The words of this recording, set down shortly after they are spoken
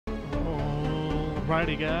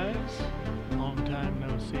Alrighty guys, long time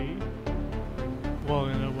no see. Well,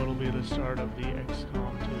 you know what'll be the start of the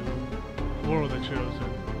Xcom 2 War of the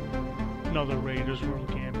Chosen, another Raiders World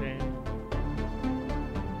campaign.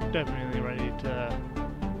 Definitely ready to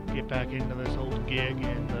get back into this old gig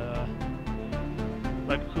and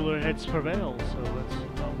let cooler heads prevail, so let's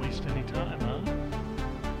not waste any time, huh?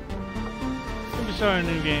 We'll be starting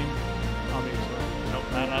a new game, obviously. Nope,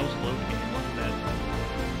 that I was located.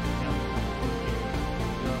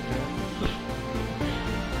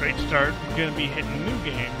 Great start. We're going to be hitting a new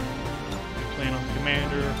game. We're playing on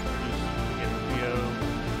Commander. Just get the VO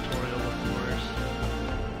tutorial, of course.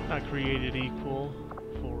 Not created equal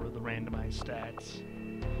for the randomized stats.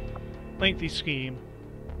 Lengthy scheme.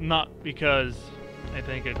 Not because I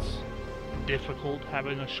think it's difficult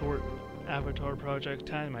having a short avatar project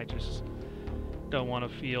time. I just don't want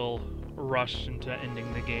to feel rushed into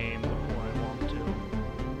ending the game before I want to.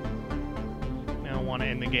 I want to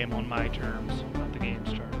end the game on my terms, not the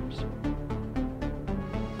game's terms. I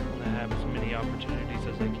want to have as many opportunities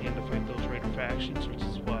as I can to fight those Raider factions, which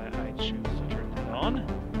is why I choose to turn that on.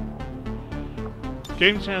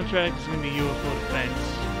 Game soundtrack is going to be UFO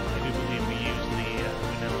Defense. I do believe we used the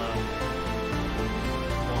vanilla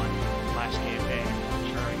one last campaign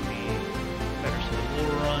during the Better Civil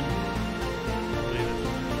War run. I believe it's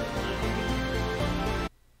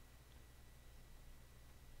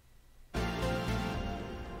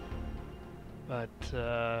But,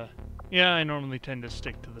 yeah, I normally tend to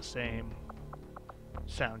stick to the same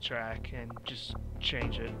soundtrack and just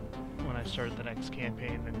change it when I start the next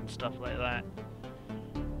campaign and stuff like that.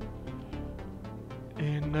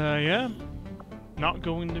 And, yeah, not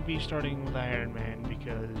going to be starting with Iron Man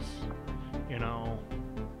because, you know,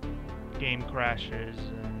 game crashes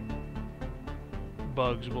and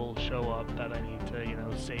bugs will show up that I need to, you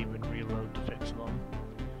know, save and reload to fix them.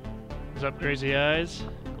 What's up, crazy eyes?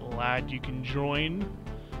 Glad you can join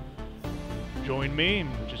me.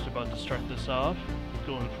 I'm just about to start this off,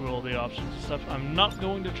 going through all the options and stuff. I'm not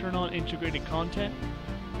going to turn on integrated content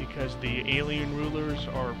because the alien rulers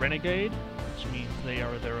are renegade, which means they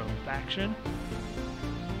are their own faction,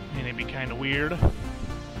 and it'd be kind of weird. It'd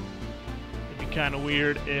be kind of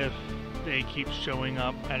weird if they keep showing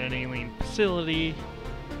up at an alien facility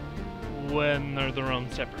when they're their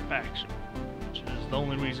own separate faction, which is the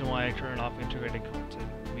only reason why I turn off integrated content.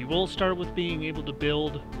 We will start with being able to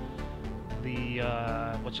build the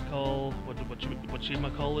what you call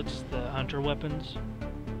it, the hunter weapons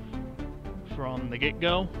from the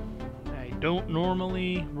get-go. I don't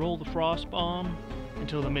normally roll the frost bomb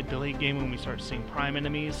until the mid to late game when we start seeing prime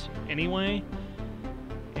enemies anyway.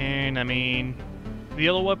 And I mean, the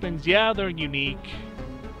other weapons, yeah, they're unique,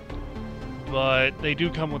 but they do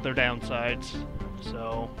come with their downsides,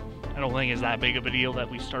 so I don't think it's that big of a deal that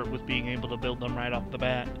we start with being able to build them right off the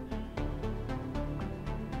bat.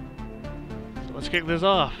 So let's kick this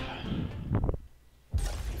off.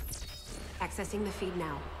 Accessing the feed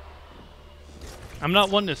now. I'm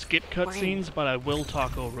not one to skip cutscenes, but I will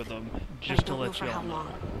talk over them, just to let you all know.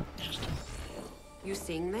 You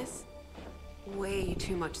seeing this? Way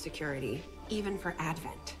too much security, even for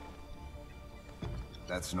Advent.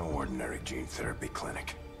 That's no ordinary gene therapy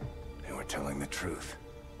clinic. And we're telling the truth.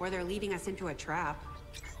 Or they're leading us into a trap.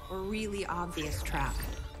 A really obvious trap.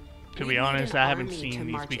 To be honest, I haven't seen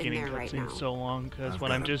these beginning cutscenes so long, because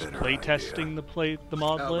when I'm just playtesting the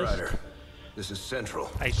mod list, this is Central.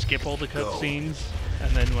 I skip all the cutscenes,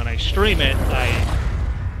 and then when I stream it,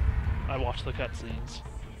 I watch the cutscenes.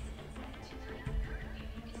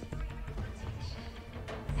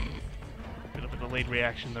 Bit of a delayed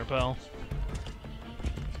reaction there, pal.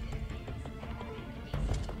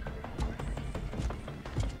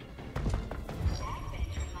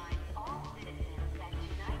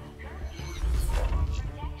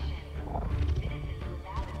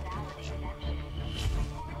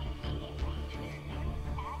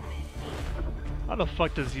 How the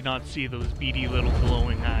fuck does he not see those beady little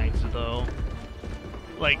glowing eyes, though?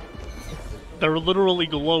 Like, they're literally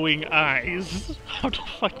glowing eyes. How the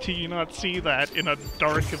fuck do you not see that in a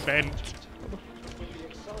dark event? The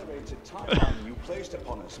accelerated timeline you placed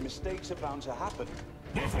upon us, mistakes are bound to happen.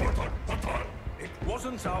 It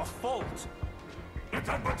wasn't our fault.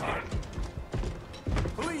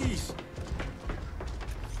 Please.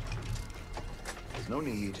 There's no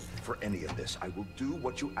need for any of this. I will do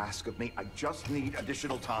what you ask of me. I just need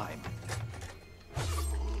additional time.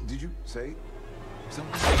 Did you say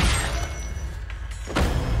something?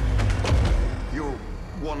 You're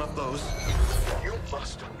one of those? You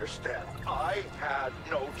must understand. I had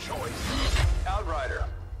no choice. Outrider,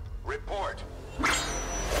 report.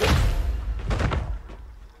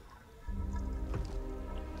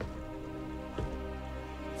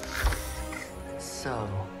 So,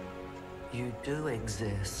 you do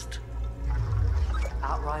exist.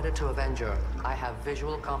 Outrider to Avenger, I have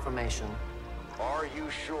visual confirmation. Are you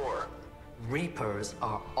sure? Reapers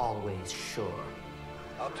are always sure.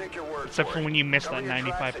 I'll take your word Except for it. when you miss Cover that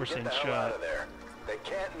your tracks and 95% get the hell out shot. of there. They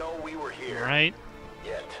can't know we were here. Right?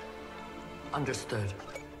 Yet. Understood.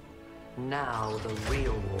 Now the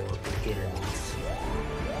real war begins.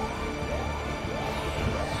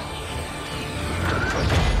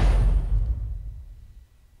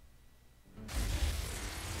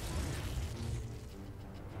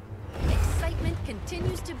 Excitement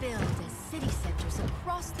continues to build as city centers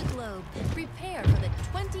across the globe prepare for the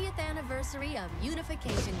 20th anniversary of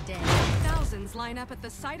Unification Day. Thousands line up at the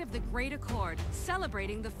site of the Great Accord,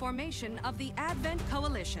 celebrating the formation of the Advent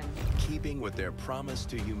Coalition. Keeping with their promise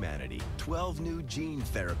to humanity, 12 new gene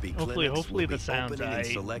therapy clinics hopefully will be the sound's opening in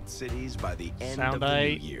aight. select cities by the end Sound of the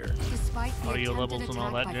aight. new year. Despite the Audio attempted levels and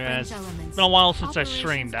all attack that by jazz. French elements, It's been a while since I operations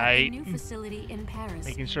streamed, at the aight. new facility in Paris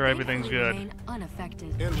Making sure everything's thankfully good. remain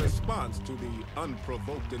unaffected. In response to the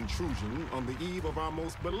unprovoked intrusion on the eve of our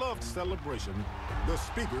most beloved celebration, the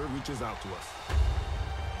speaker reaches out to us.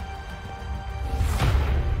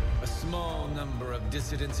 A small number of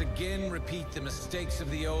dissidents again repeat the mistakes of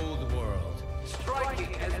the old world.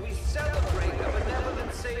 Striking as we celebrate a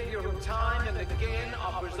benevolent savior who time and again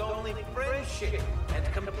offers only friendship and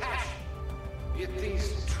compassion. Yet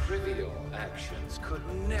these trivial actions could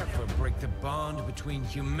never break the bond between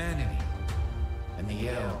humanity and the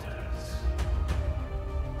Elders.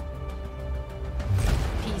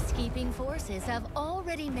 Peacekeeping forces have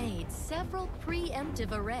already made several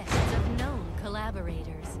preemptive arrests of known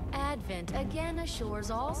collaborators. Advent again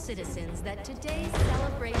assures all citizens that today's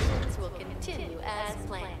celebrations will continue as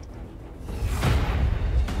planned.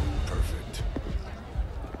 Perfect.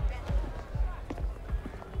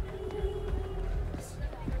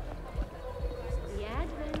 The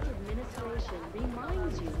Advent administration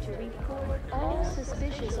reminds you to report all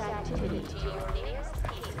suspicious activity to your nearest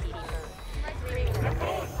peacekeeper.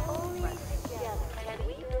 Only together can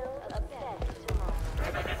we build a better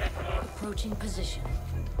tomorrow. Approaching position.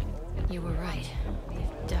 You were right.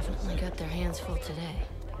 They've definitely got their hands full today.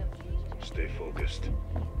 Stay focused.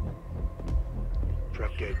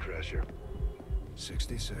 Prep gate crasher.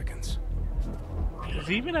 60 seconds. Does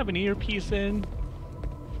he even have an earpiece in?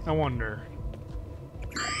 I wonder.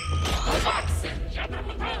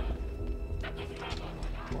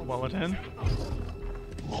 More bulletin.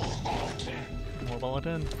 More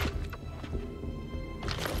bulletin.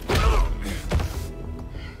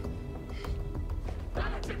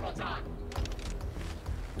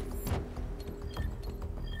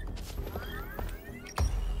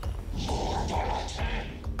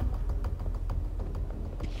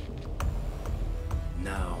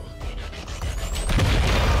 Now.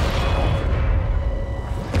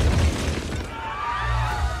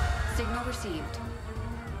 Signal received.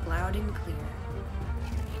 Loud and clear.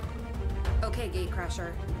 Okay,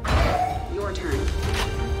 Gatecrasher. Your turn.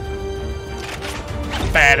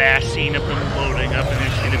 Badass scene of them loading up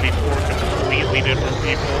initially to be four completely different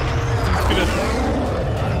people.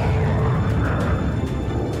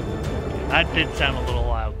 That did sound a little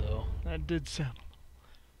loud, though. That did sound.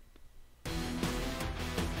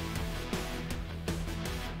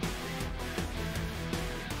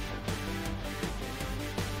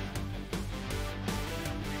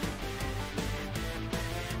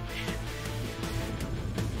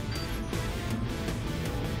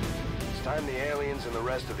 Time the aliens and the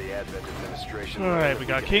rest of the Advent administration. Alright, we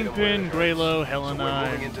got Kingpin, Greylo, Helena, so we're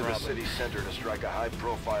moving and into the Robin. city center to strike a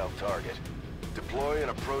high-profile target. Deploy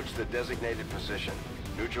and approach the designated position.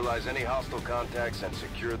 Neutralize any hostile contacts and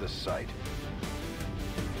secure the site.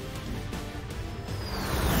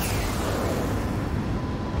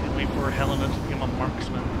 Can't wait for Helena to become a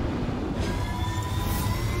marksman.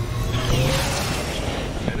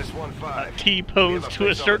 T-pose to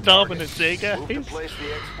assert dominance, eh, guys? Alright,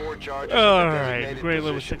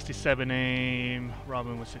 Greylo was 67 aim,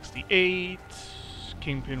 Robin was 68,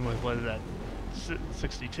 Kingpin was, what is that,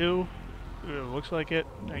 62? It looks like it.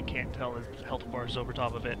 I can't tell, his health bar is over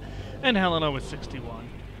top of it. And Helena was 61.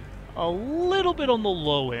 A little bit on the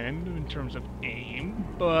low end in terms of aim,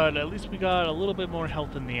 but at least we got a little bit more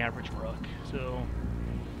health than the average Rook, so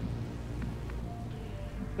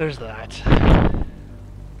there's that.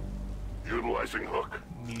 Utilizing hook.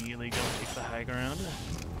 Immediately go take the high ground.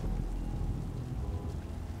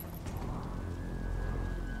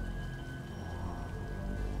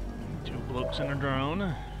 Two blokes in a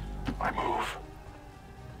drone. I move.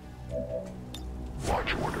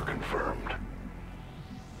 Watch order confirmed.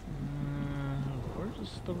 Where's the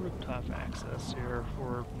where's the rooftop access here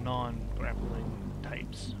for non-grappling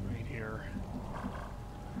types? Right here.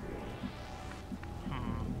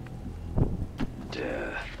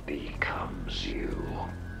 Death becomes you.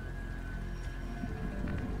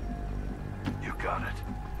 You got it.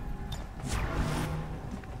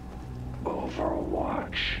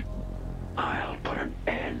 Overwatch. I'll put an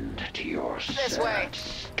end to your sad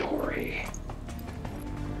story.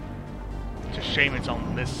 It's a shame it's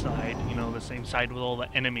on this side, you know, the same side with all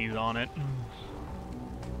the enemies on it.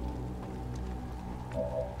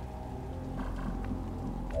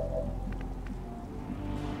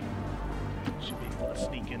 Should be able to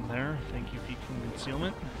sneak in there. Thank you, Peek from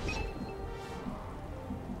Concealment.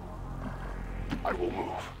 I will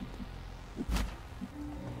move.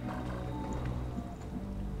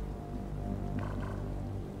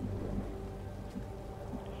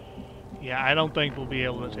 Yeah, I don't think we'll be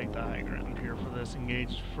able to take the high ground here for this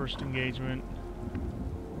first engagement.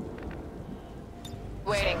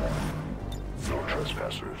 Waiting. No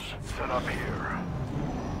trespassers. Set up here.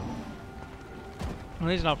 Well,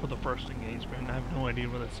 he's not for the first engagement. I have no idea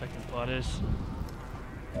where the second spot is.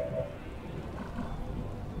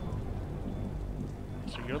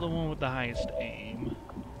 So you're the one with the highest aim.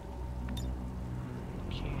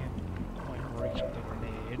 Can't quite reach with the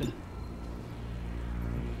grenade.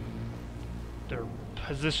 They're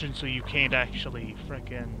positioned so you can't actually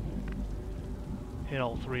frickin' hit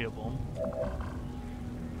all three of them.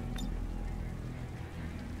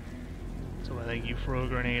 So I think you throw a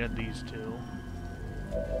grenade at these two.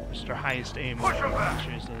 Mr. Highest Aim will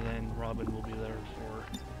launches, and then Robin will be there for...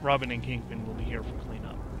 Robin and Kingpin will be here for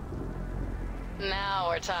cleanup. Now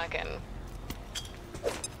we're talking.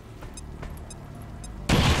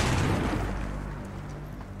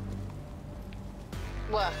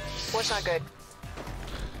 What? What's not good?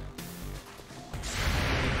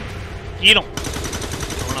 Eat him!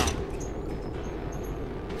 Going on.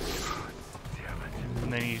 Damn it.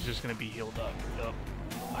 And then he's just gonna be healed up. Yup.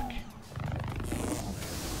 Fuck.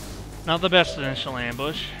 Not the best initial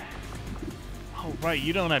ambush. Oh right,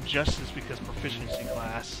 you don't have Justice because proficiency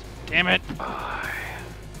class. Damn it! I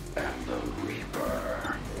am the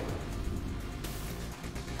Reaper.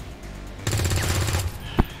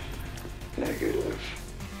 Negative.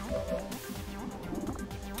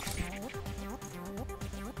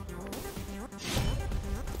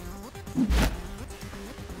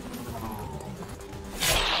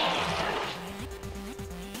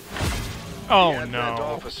 Oh no!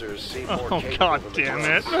 Officers seem more capable God than the damn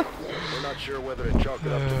it! We're not sure whether to chalk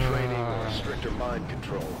it up to training or stricter mind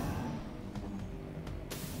control.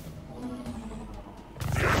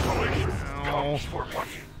 The isolation comes for what?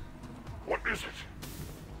 What is it?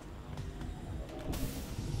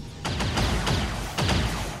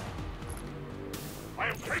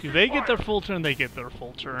 Do they get their full turn? They get their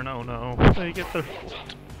full turn. Oh no. They get their full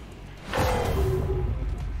turn.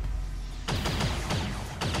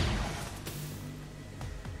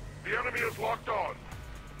 The enemy is locked on.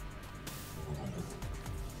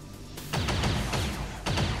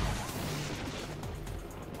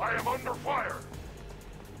 I am under fire.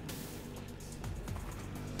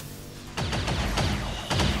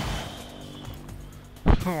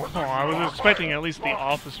 Oh, I was expecting at least the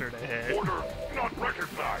officer to hit. Order not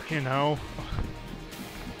recognized. You know.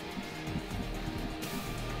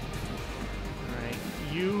 Alright,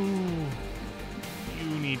 you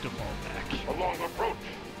need to fall back. Along approach.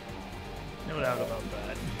 No doubt about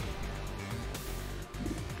that.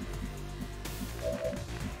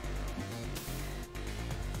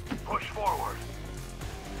 Push forward.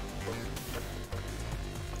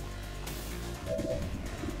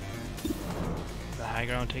 The high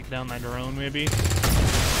ground take down that drone, maybe? It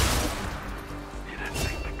didn't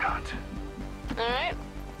make the cut. Alright.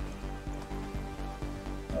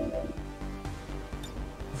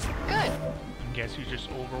 Good. I guess you just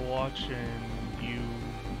overwatch and you,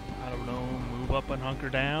 I don't know, move up and hunker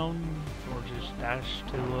down, or just dash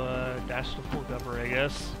to full cover, I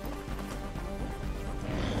guess.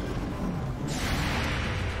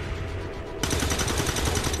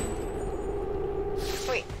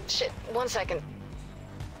 Wait, shit, 1 second.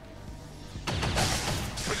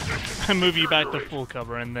 I move you back to full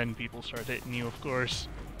cover and then people start hitting you, of course.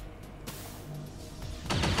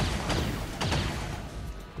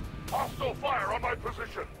 Hostile fire on my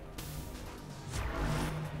position.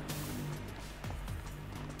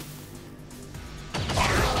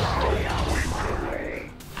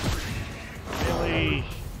 Really?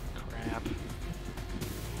 Crap.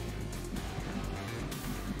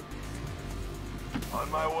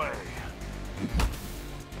 On my way.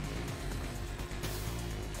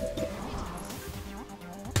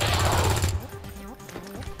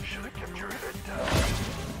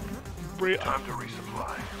 Time to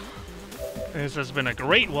resupply. This has been a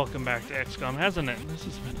great welcome back to XCOM, hasn't it? This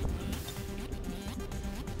has been...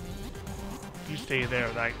 If you stay there,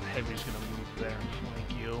 that heavy's gonna move there and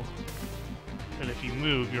flank you. And if you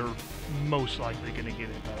move, you're most likely gonna get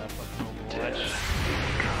hit by that fucking Overwatch.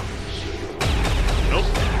 Nope.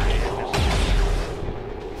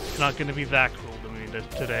 It's not gonna be that cruel to me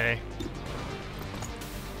today.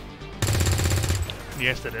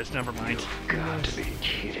 Yes, it is. Never mind. You've got to be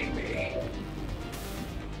kidding me. I'm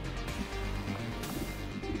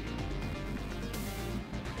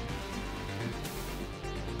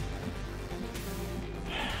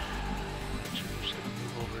just gonna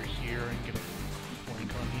move over here and get a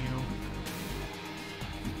flank on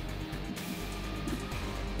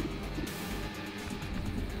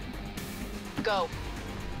you. Go.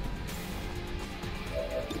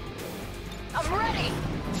 I'm ready.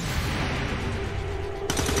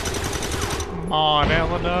 Come on,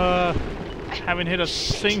 Elena! Haven't hit a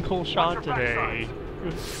single shot today.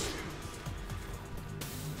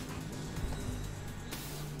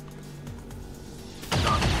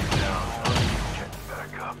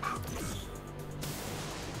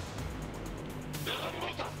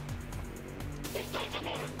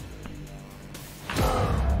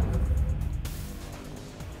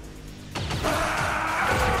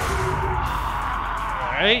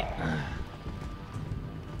 Alright.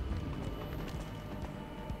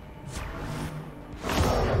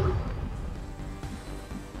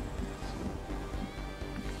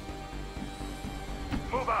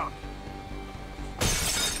 Move out.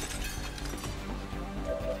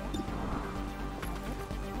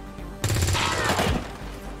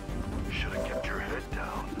 Should have kept your head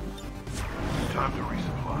down. Time to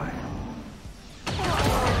resupply.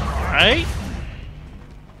 Alright.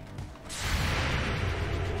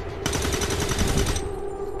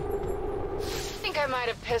 I think I might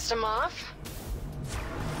have pissed him off.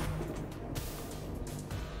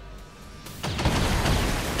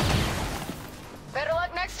 Better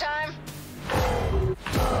luck next time.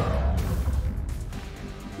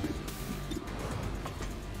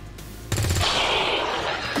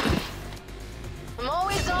 I'm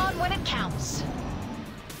always on when it counts.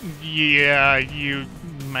 Yeah, you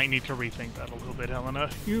might need to rethink that a little bit, Helena.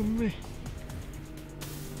 You may...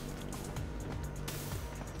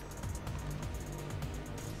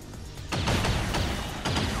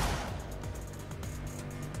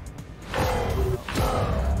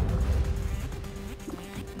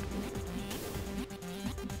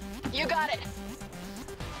 You got it.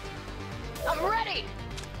 I'm ready.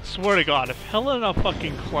 Swear to God, if Helena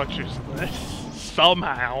fucking clutches this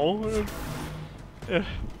somehow...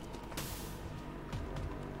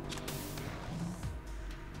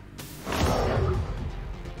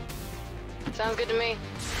 Sounds good to me.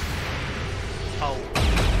 Oh. Do I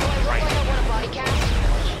look like I want a body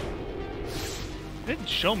cast? Didn't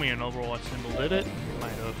show me an Overwatch symbol, did it?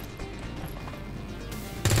 Might have.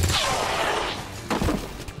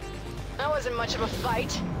 That wasn't much of a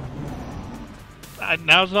fight.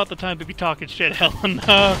 Now's not the time to be talking shit,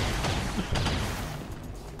 Helena.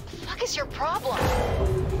 The fuck is your problem?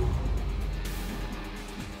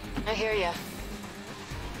 I hear ya.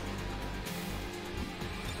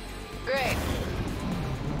 Great.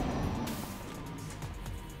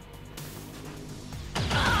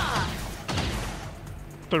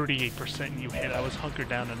 38% you hit. I was hunkered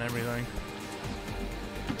down and everything.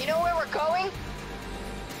 You know where we're going?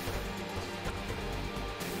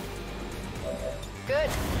 Good.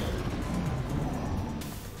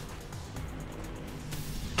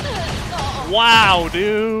 Wow,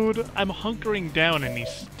 dude! I'm hunkering down and he's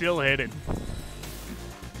still hitting.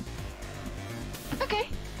 Okay.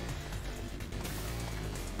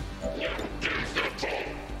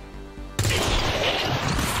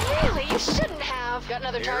 Really? You shouldn't have. Got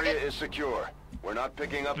another target? Area is secure. We're not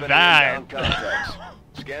picking up any That. inbound contacts.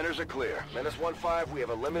 Scanners are clear. -1-5, we have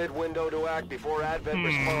a limited window to act before Advent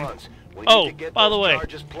responds. We need to get by the those way,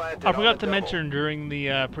 charges planted I on forgot the to double. mention during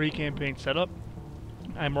the pre-campaign setup,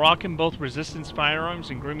 I'm rocking both Resistance firearms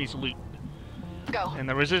and Grimmy's loot. Go. And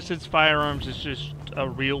the Resistance firearms is just a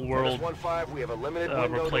real-world -1-5, we have a limited window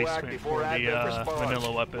to act replacement before for the Advent responds. vanilla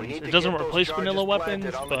We weapons. need to It doesn't get those replace charges vanilla weapons,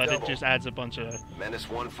 planted on the but it double. just adds a bunch of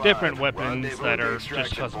 -1-5, different weapons rendezvous that at the are just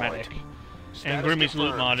extraction cosmetic. point. And Status Grimmy's loot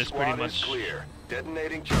confirmed. mod is pretty Squad much clear.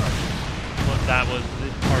 Detonating charges. what that was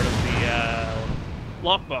part of the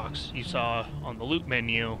lockbox you saw on the loot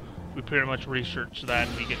menu. We pretty much researched that,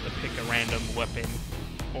 and we get to pick a random weapon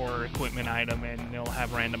or equipment item, and it'll have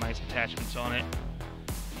randomized attachments on it.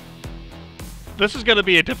 This is going to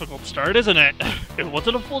be a difficult start, isn't it? It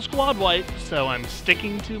wasn't a full squad wipe, so I'm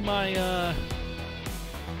sticking to my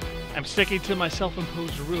I'm sticking to my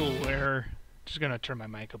self-imposed rule where... Just gonna turn my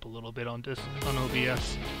mic up a little bit on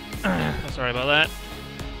OBS. Sorry about that.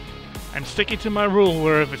 I'm sticking to my rule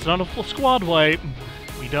where if it's not a full squad wipe,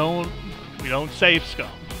 we don't save Xcom.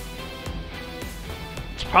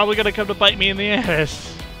 It's probably gonna come to bite me in the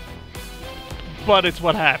ass, but it's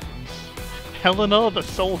what happens. Helena, the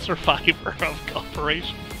sole survivor of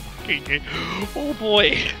Operation. Oh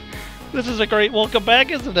boy, this is a great welcome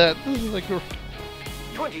back, isn't it? This is like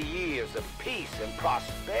 20 years of peace and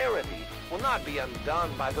prosperity will not be undone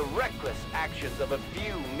by the reckless actions of a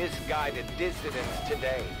few misguided dissidents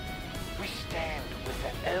today. We stand with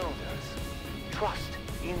the elders. Trust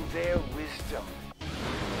in their wisdom.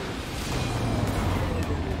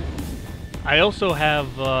 I also have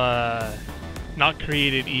not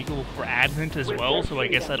created Eagle for Advent as well, so I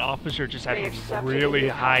guess that officer just had really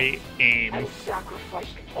high aim.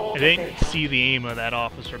 I didn't see the aim of that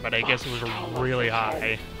officer, but I guess it was really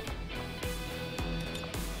high.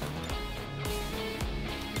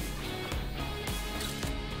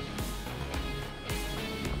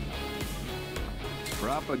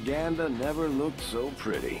 Propaganda never looked so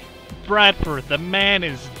pretty. Bradford, the man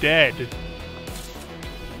is dead.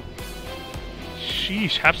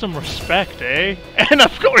 Sheesh, have some respect, eh? And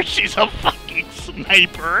of course she's a fucking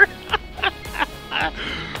sniper.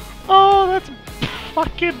 Oh, that's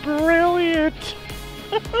fucking brilliant.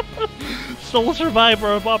 Sole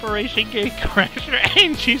survivor of Operation Gatecrasher,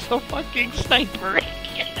 and she's a fucking sniper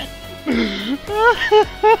again.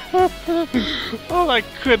 Oh, that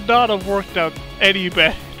could not have worked out any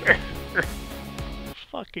better.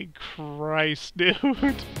 Fucking Christ, dude.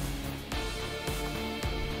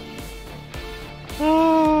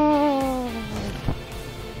 Oh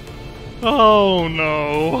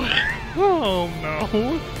no. Oh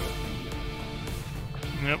no.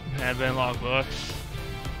 Yep, advent logbooks.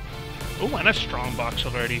 Oh, and a strong box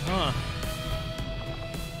already, huh?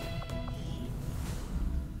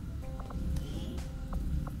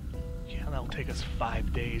 Yeah, that'll take us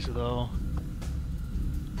 5 days though.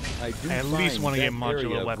 I at least want to get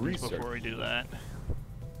modular weapons before we do that.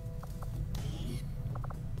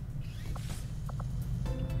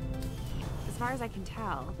 As far as I can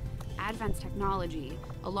tell, Advent's technology,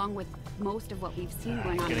 along with most of what we've seen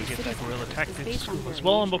going on in the city, is based on as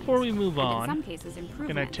well. And before we move on, in some cases, we're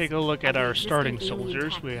gonna take a look at our starting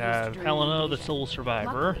soldiers. We have Helena, the sole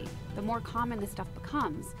survivor. Luckily, the more common this stuff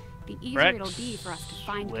becomes, the easier Rex it'll be for us to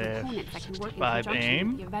find components that can work in 65 conjunction with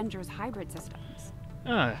aim. the Avengers' hybrid systems.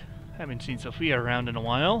 Haven't seen Sophia around in a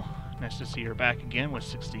while. Nice to see her back again with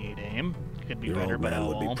 68 aim. Could be Your better, old but man oh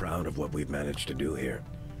would be well. proud of what we've managed to do here.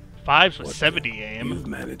 Fives with 70 aim. You've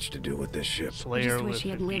managed to do with this ship. I Slayer just wish with he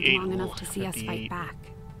had lived 58. long enough to see us fight back.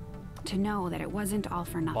 To know that it wasn't all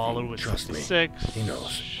for nothing. Baller with 66. He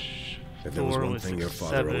knows. If there was Thor one with thing your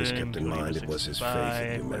father always 67, kept in mind, it was his faith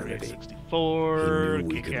in 65, humanity. 64, He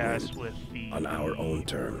knew we could Kick-Ass win with the... on our own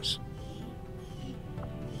terms.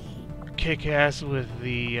 Kick-Ass with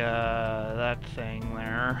the, that thing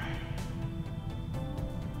there.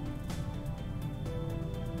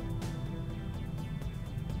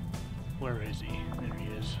 Where is he? There he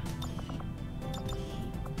is.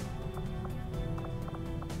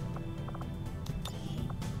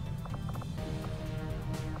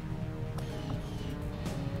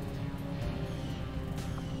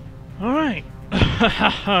 Alright.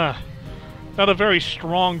 Not a very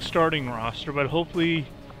strong starting roster, but hopefully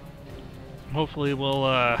we'll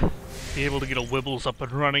be able to get a Wibbles up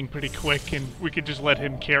and running pretty quick, and we can just let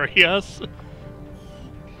him carry us.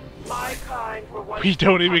 My kind were once We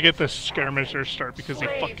don't even get the skirmisher start because he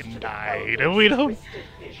fucking died, and we don't...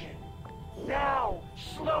 Now,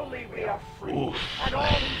 slowly we are free, Oof. and all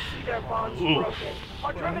who see their bonds Oof. broken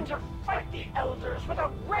are driven to fight the Elders with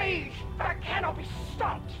a rage that cannot be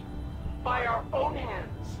stopped. By our own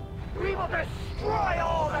hands, we will destroy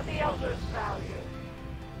all that the Elders value.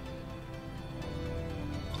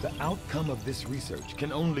 The outcome of this research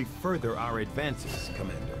can only further our advances,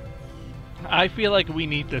 Commander. I feel like we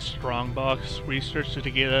need this strongbox research to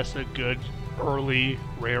get us a good early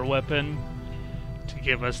rare weapon to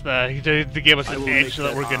give us the to give us an edge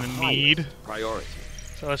that we're gonna need. Priority.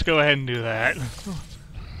 So let's go ahead and do that.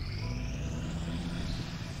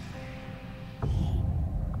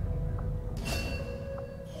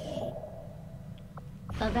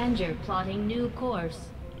 Avenger plotting new course.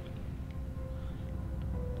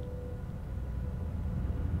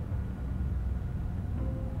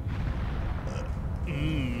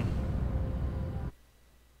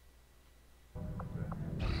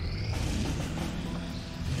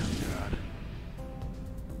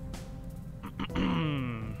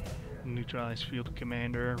 neutralize field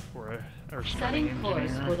commander for our starting Setting engineer.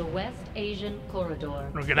 course for the West Asian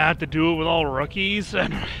Corridor. We're gonna have to do it with all rookies,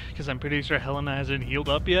 because I'm pretty sure Helena hasn't healed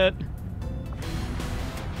up yet.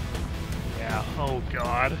 Yeah, oh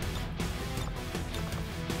god.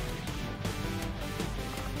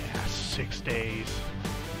 Yeah, 6 days.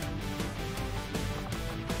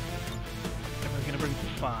 And we're gonna bring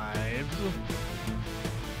 5.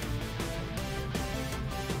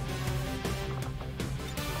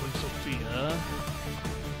 Sophia.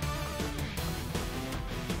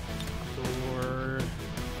 Thor.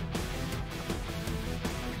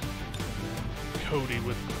 Cody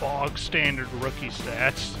with bog standard rookie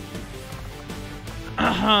stats.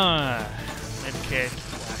 Medkit,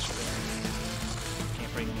 flashbang.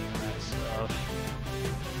 Can't bring any of that stuff.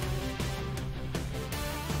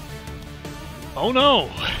 Oh no!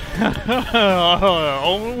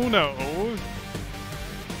 Oh no!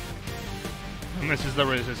 And this is the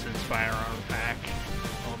resistance firearm pack.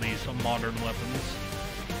 All these modern weapons.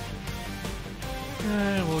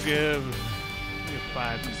 And we'll give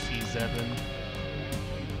 5 to C7.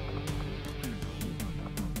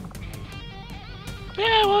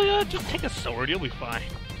 Yeah, well, yeah, just take a sword, you'll be fine.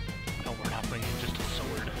 No, we're not bringing just a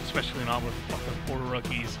sword, especially not with fucking 4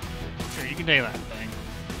 rookies. Here, you can take that thing.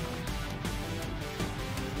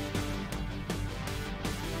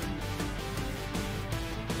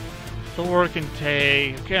 Thor can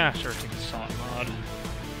take... Yeah, sure, take a assault mod.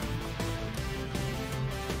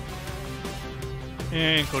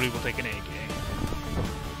 And Cody will take an AK.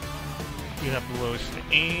 You have the lowest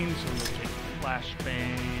aim, so we'll take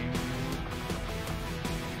flashbang.